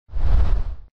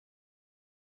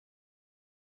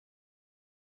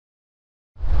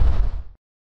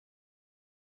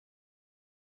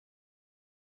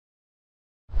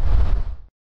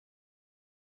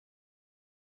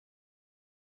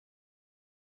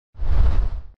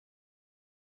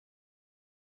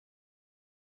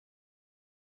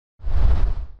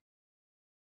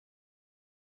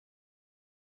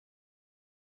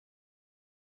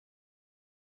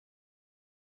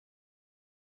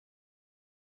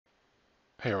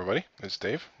Hey everybody, it's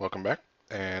Dave. Welcome back.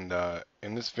 And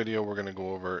in this video, we're going to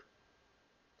go over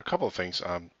a couple of things.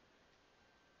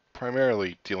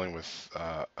 Primarily dealing with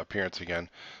appearance again,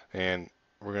 and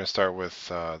we're going to start with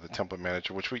the template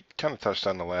manager, which we kind of touched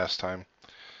on the last time.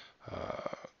 Uh,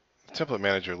 the template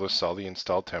manager lists all the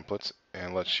installed templates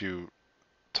and lets you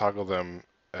toggle them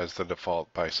as the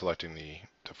default by selecting the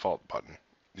default button,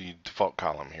 the default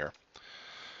column here.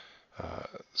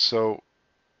 So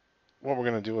what we're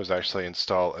going to do is actually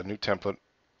install a new template.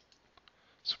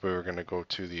 So we're going to go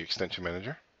to the extension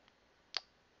manager,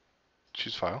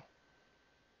 choose file,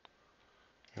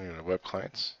 and web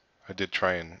clients. I did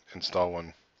try and install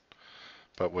one,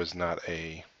 but was not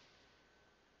a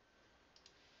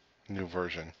new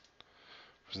version.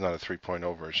 It was not a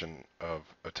 3.0 version of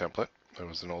a template. It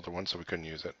was an older one, so we couldn't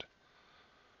use it.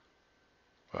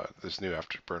 But this new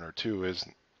Afterburner 2 is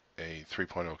a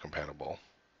 3.0 compatible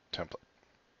template.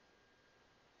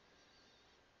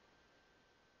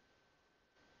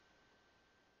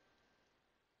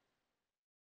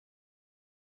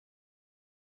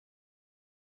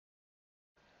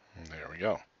 And there we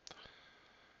go.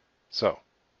 So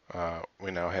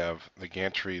we now have the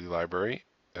gantry library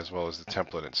as well as the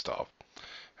template installed,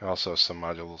 and also some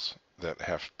modules that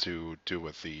have to do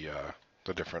with the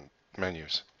different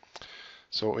menus.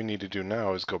 So what we need to do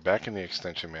now is go back in the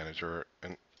extension manager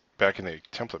and back in the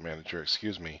template manager,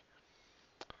 excuse me,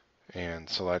 and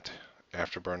select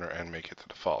Afterburner and make it the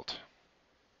default.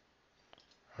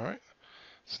 All right.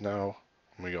 So now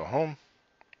when we go home,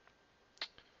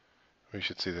 we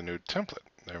should see the new template.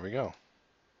 There we go.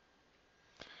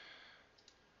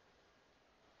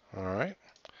 All right.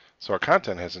 So our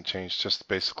content hasn't changed, just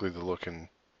basically the look and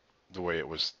the way it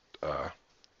was,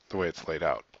 the way it's laid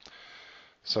out.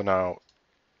 So now,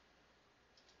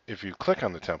 if you click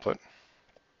on the template,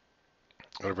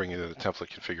 it'll bring you to the template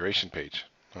configuration page.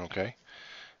 Okay.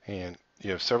 And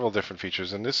you have several different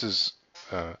features, and this is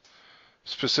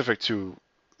specific to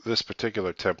this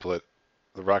particular template,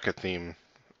 the rocket theme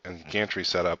and gantry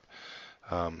setup.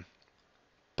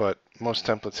 But most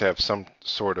templates have some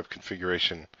sort of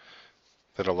configuration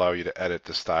that allow you to edit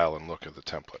the style and look of the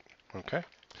template. Okay,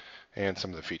 and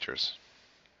some of the features.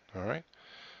 All right,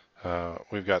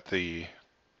 we've got the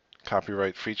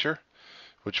copyright feature,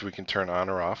 which we can turn on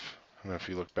or off. And if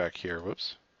you look back here,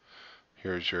 whoops,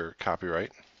 here's your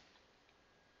copyright.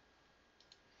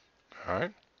 All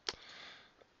right.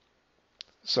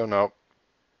 So now,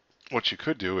 what you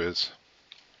could do is,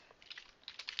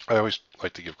 I always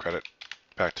like to give credit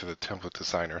back to the template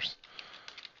designers.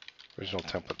 Original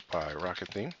template by Rocket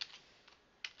Theme.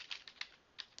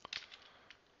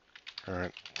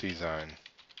 Current design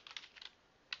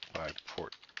by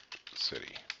Port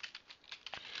City.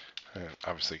 And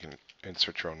obviously you can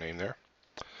insert your own name there.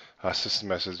 System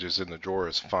messages in the drawer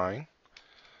is fine.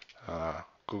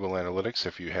 Google Analytics,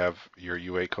 if you have your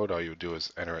UA code, all you do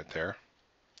is enter it there.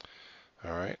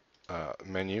 All right.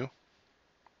 Menu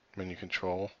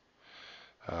control.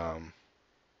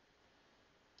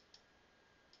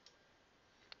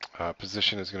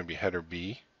 Position is going to be header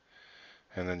B,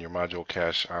 and then your module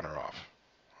cache on or off.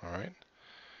 All right.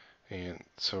 And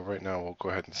so right now we'll go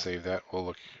ahead and save that. We'll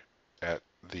look at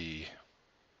the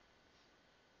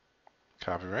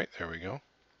copyright. There we go.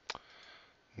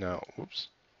 Now, whoops,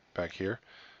 back here.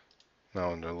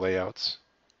 Now under layouts,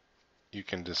 you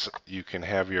can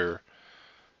have your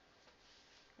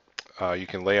you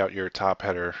can lay out your top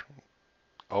header,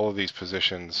 all of these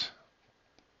positions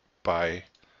by,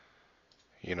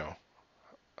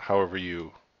 however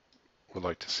you would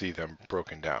like to see them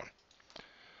broken down.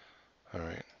 All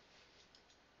right.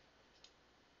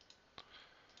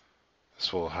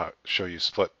 This will show you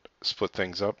split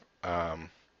things up. A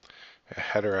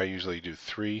header, I usually do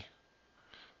 3.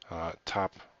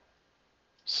 Top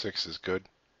 6 is good.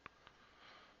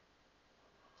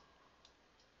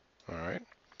 All right.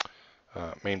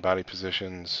 Main body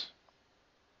positions,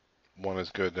 1 is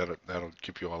good. That'll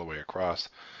keep you all the way across,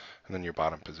 and then your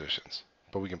bottom positions.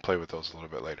 But we can play with those a little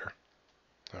bit later.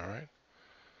 All right.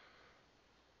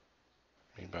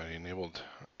 Main body enabled,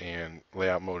 and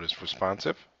layout mode is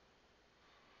responsive.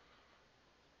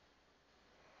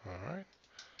 All right.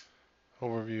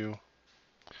 Overview.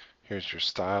 Here's your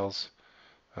styles.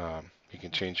 You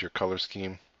can change your color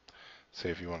scheme. Say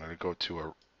if you wanted to go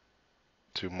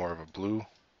to more of a blue.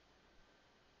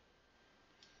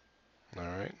 All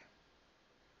right.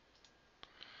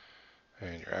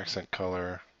 And your accent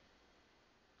color.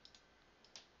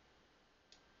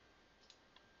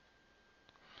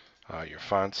 Your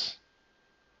fonts.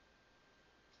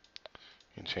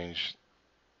 You can change.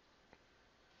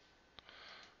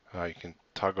 You can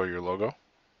toggle your logo.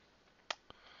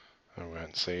 I'll go ahead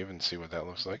and save and see what that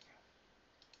looks like.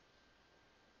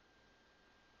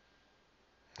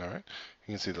 All right,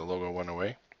 you can see the logo went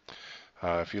away.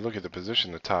 If you look at the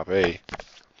position, the top A,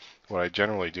 what I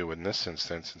generally do in this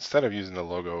instance, instead of using the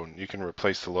logo, you can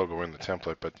replace the logo in the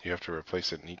template, but you have to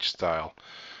replace it in each style.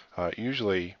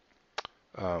 Usually,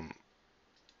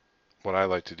 what I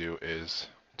like to do is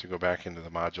to go back into the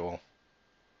module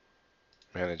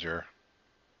manager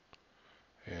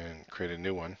and create a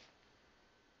new one.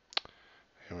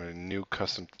 And with a new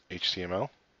custom HTML.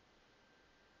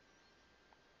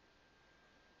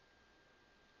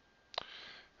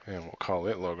 And we'll call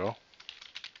it logo.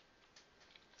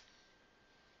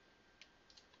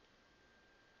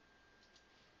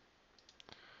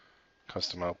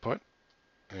 Custom output.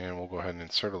 And we'll go ahead and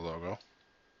insert a logo.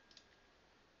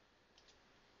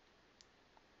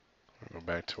 We'll go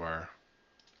back to our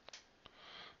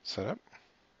setup.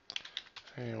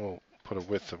 And we'll put a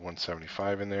width of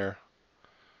 175 in there.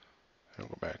 And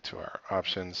we'll go back to our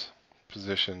options,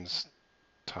 positions,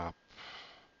 top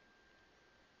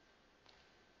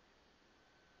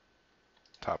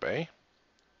A.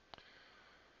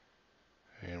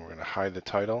 And we're going to hide the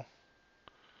title.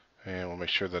 And we'll make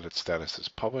sure that its status is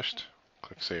published.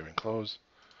 Click Save and Close.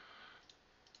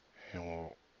 And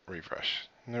we'll refresh.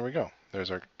 And there we go.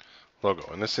 There's our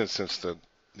logo. In this instance,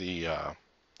 the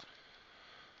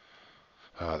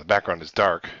background is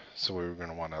dark, so we're going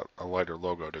to want a lighter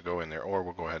logo to go in there, or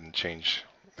we'll go ahead and change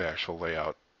the actual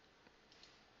layout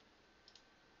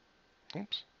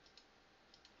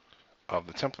of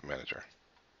the template manager.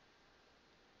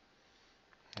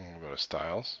 And we'll go to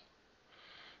Styles.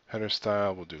 Header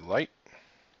style, we'll do light.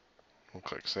 We'll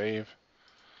click Save,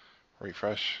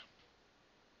 refresh.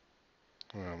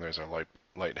 Well, there's our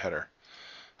light header.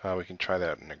 We can try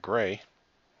that in a gray.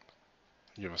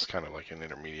 Give us kind of like an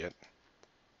intermediate.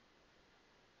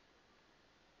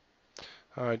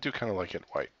 I do kind of like it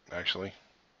white, actually.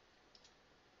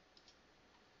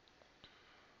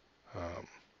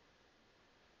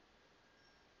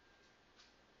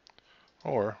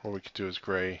 Or what we could do is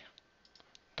gray,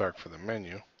 dark for the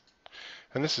menu.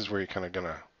 And this is where you kind of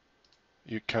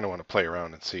want to play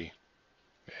around and see.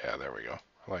 Yeah, there we go.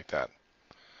 I like that.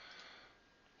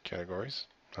 Categories.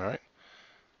 All right.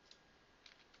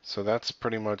 So that's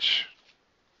pretty much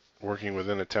working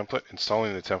within a template,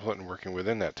 installing the template, and working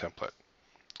within that template.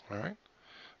 All right.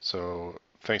 So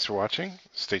thanks for watching.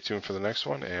 Stay tuned for the next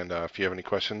one. And if you have any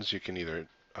questions, you can either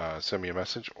send me a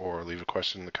message or leave a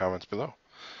question in the comments below.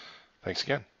 Thanks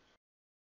again.